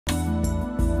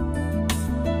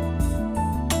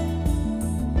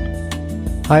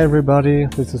Hi everybody,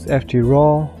 this is FT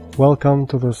Raw. Welcome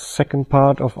to the second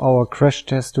part of our crash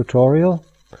test tutorial.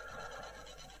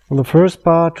 In the first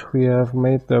part we have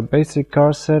made the basic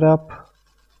car setup,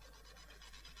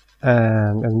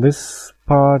 and in this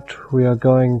part we are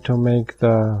going to make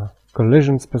the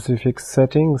collision specific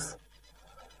settings.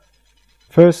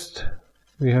 First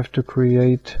we have to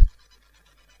create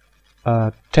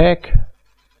a tag.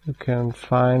 You can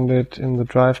find it in the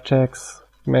drive tags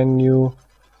menu.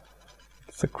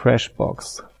 The crash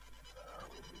box.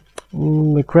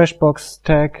 The crash box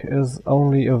tag is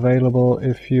only available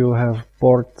if you have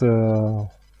bought the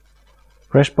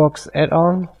crash box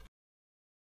add-on.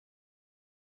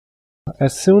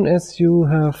 As soon as you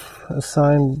have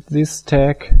assigned this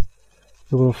tag,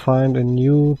 you will find a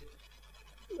new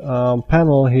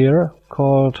panel here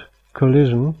called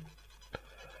collision.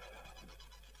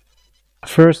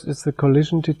 First is the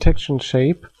collision detection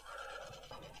shape.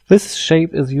 This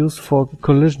shape is used for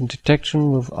collision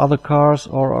detection with other cars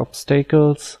or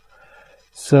obstacles,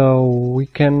 so we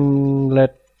can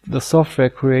let the software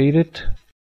create it.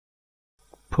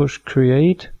 Push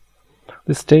create.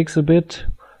 This takes a bit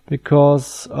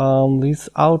because this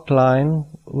outline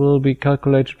will be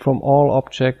calculated from all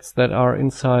objects that are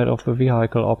inside of the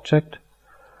vehicle object.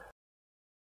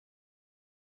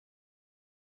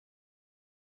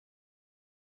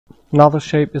 Now the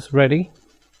shape is ready.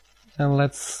 And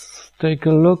let's take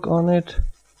a look on it.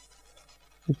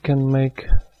 We can make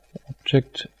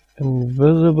object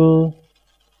invisible,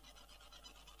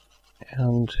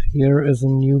 and here is a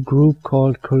new group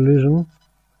called collision.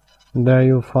 And there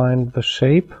you find the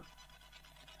shape,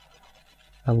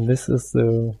 and this is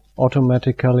the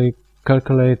automatically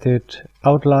calculated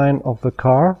outline of the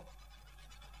car.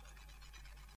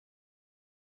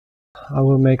 I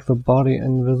will make the body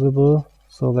invisible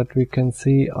so that we can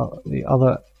see the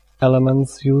other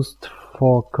elements used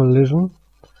for collision.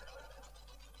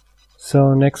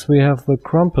 So next we have the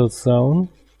crumple zone.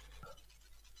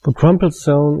 The crumple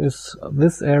zone is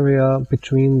this area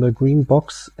between the green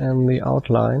box and the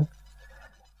outline,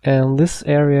 and this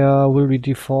area will be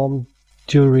deformed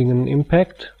during an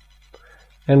impact,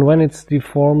 and when it's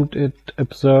deformed it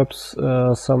absorbs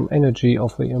some energy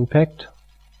of the impact.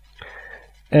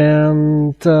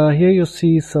 And here you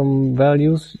see some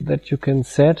values that you can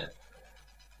set.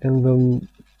 And the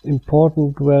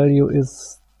important value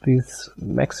is this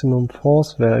maximum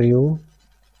force value.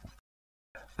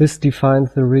 This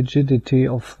defines the rigidity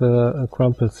of the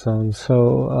crumple zone.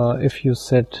 So if you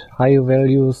set high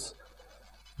values,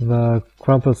 the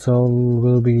crumple zone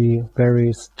will be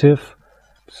very stiff.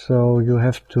 So you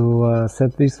have to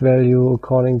set this value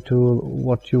according to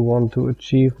what you want to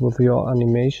achieve with your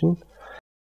animation.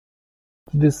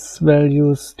 These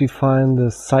values define the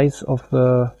size of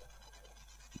the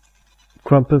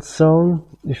crumple zone.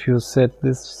 If you set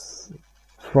this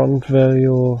front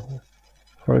value,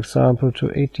 for example,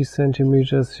 to 80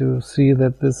 centimeters, you see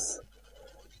that this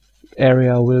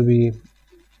area will be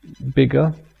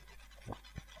bigger.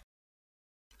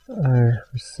 I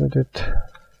reset it.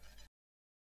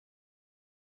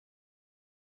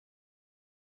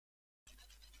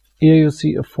 Here you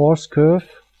see a force curve.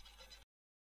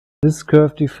 This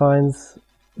curve defines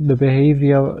the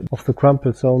behavior of the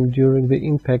crumple zone during the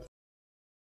impact.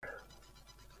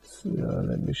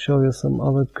 Let me show you some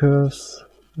other curves,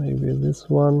 maybe this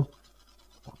one.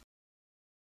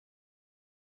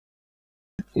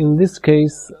 In this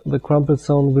case, the crumple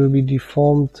zone will be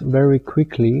deformed very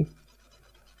quickly,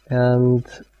 and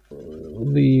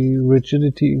the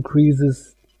rigidity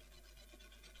increases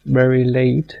very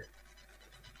late,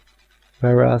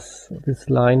 whereas this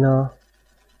liner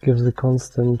gives a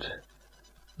constant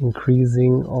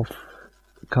increasing of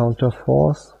counter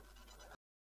force.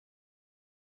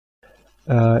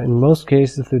 In most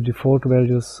cases the default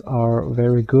values are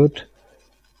very good.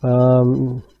 The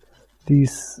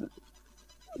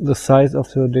size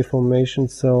of the deformation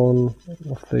zone,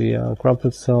 of the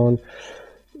crumple zone,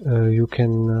 you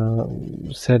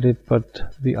can set it,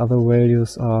 but the other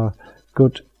values are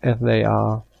good as they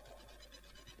are.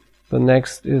 The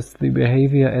next is the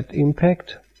behavior at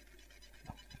impact.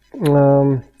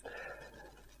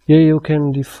 Here you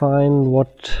can define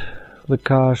what the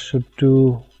car should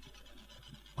do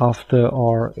after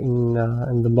or in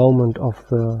the moment of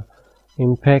the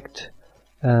impact,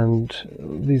 and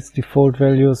these default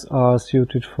values are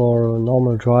suited for a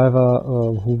normal driver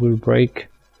who will brake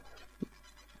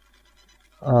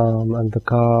and the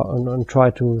car and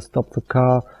try to stop the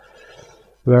car,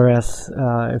 whereas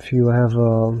if you have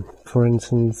for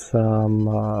instance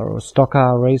a stock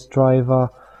car race driver,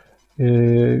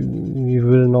 you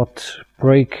will not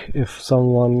brake if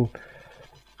someone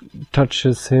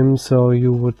touches him, so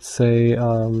you would say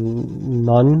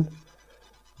none.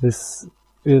 This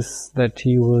is that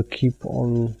he will keep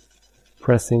on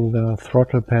pressing the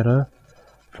throttle pedal.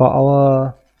 For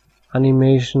our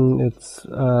animation, it's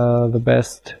the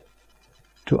best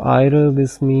to idle.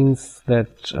 This means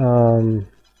that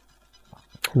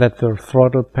that the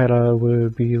throttle pedal will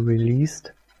be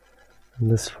released, and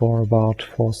this for about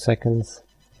 4 seconds.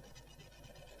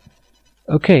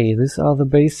 Okay, these are the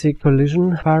basic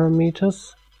collision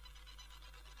parameters.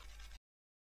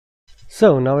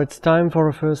 So now it's time for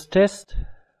a first test.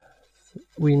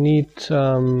 We need,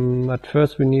 at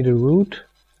first we need a route,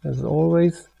 as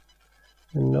always.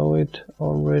 You know it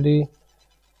already.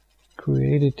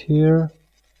 Create it here.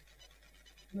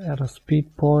 Add a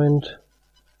speed point.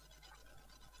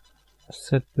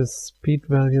 Set the speed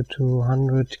value to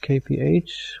 100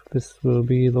 kph. This will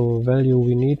be the value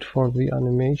we need for the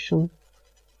animation.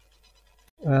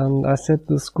 And I set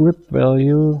this grip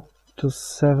value to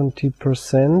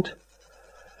 70%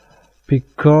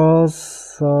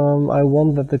 because I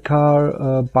want that the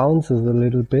car bounces a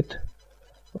little bit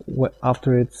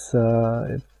after it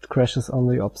crashes on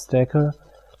the obstacle.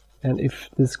 And if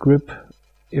the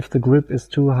grip is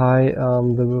too high,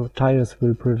 the tires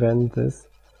will prevent this.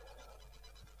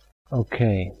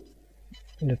 Okay,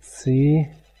 let's see.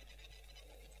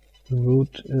 The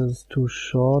route is too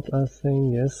short, I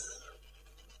think, yes.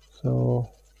 So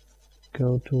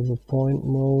go to the point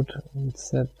mode and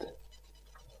set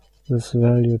this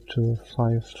value to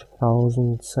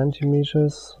 5000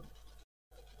 centimeters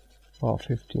or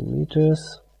 50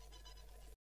 meters.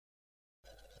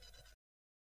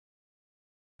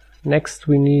 Next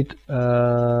we need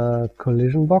a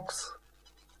collision box.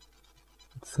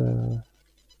 It's a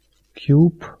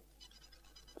cube,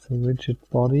 it's a rigid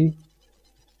body.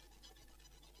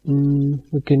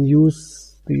 We can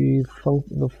use the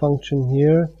function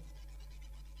here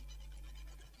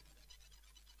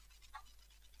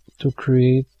to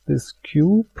create this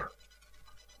cube.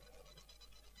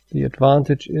 The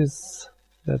advantage is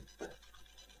that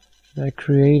I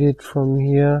create it from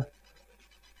here.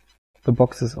 The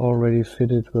box is already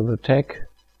fitted with a tag.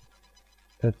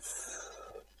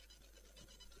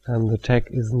 And the tag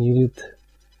is needed,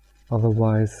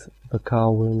 otherwise the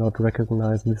car will not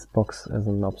recognize this box as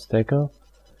an obstacle.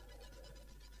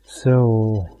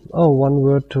 So, one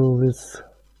word to this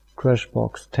crash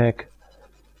box tag.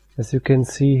 As you can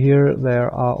see here, there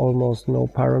are almost no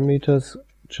parameters,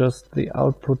 just the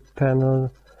output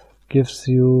panel gives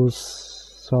you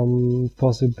some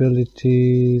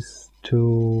possibilities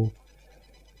to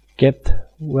get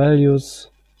values.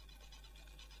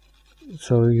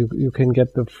 So you can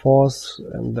get the force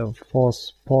and the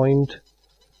force point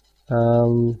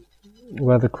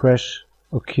where the crash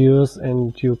occurs,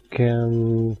 and you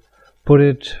can put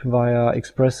it via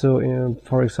Espresso,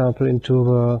 for example, into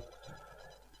the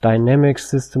dynamic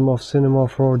system of Cinema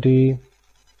 4D.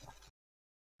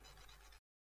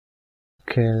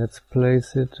 Okay, let's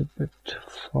place it a bit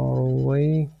far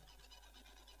away.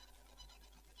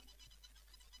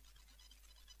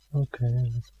 Okay,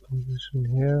 let's position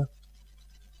here.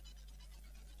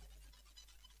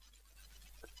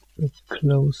 A bit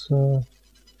closer.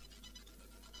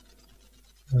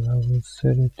 And I will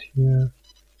set it here,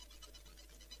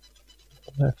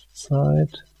 left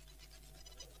side,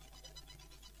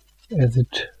 as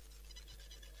it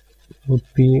would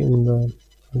be in the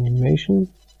animation.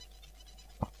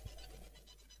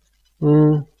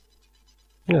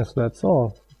 Yes, that's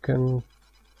all. You can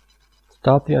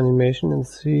start the animation and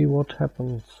see what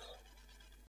happens.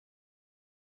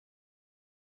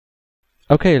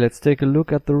 Okay, let's take a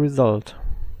look at the result.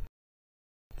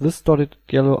 This dotted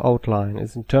yellow outline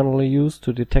is internally used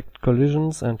to detect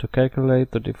collisions and to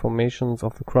calculate the deformations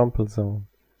of the crumple zone.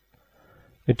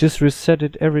 It is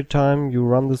resetted every time you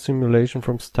run the simulation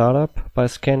from startup by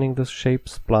scanning the shape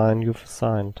spline you've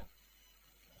assigned.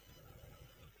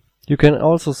 You can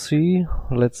also see,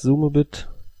 let's zoom a bit,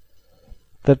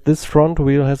 that this front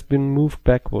wheel has been moved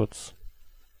backwards.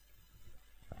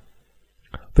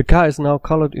 The car is now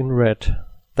colored in red.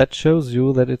 That shows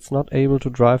you that it's not able to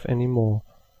drive anymore.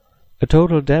 A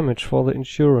total damage for the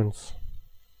insurance.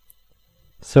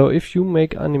 So if you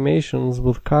make animations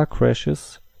with car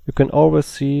crashes, you can always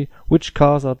see which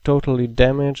cars are totally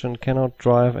damaged and cannot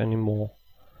drive anymore.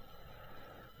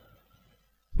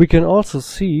 We can also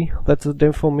see that the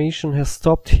deformation has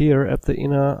stopped here at the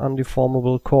inner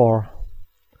undeformable core.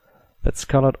 That's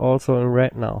colored also in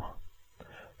red now.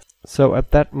 So at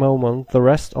that moment the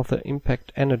rest of the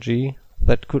impact energy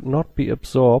that could not be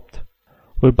absorbed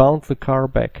will bounce the car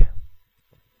back.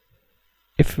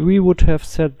 If we would have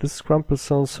set this crumple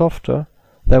zone softer,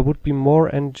 there would be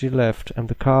more energy left and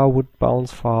the car would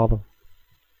bounce farther.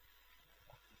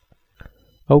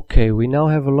 Okay, we now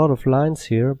have a lot of lines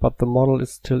here, but the model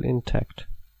is still intact.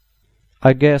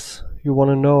 I guess you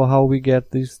want to know how we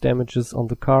get these damages on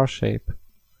the car shape.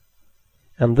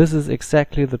 And this is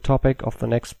exactly the topic of the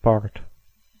next part.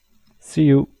 See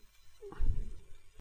you!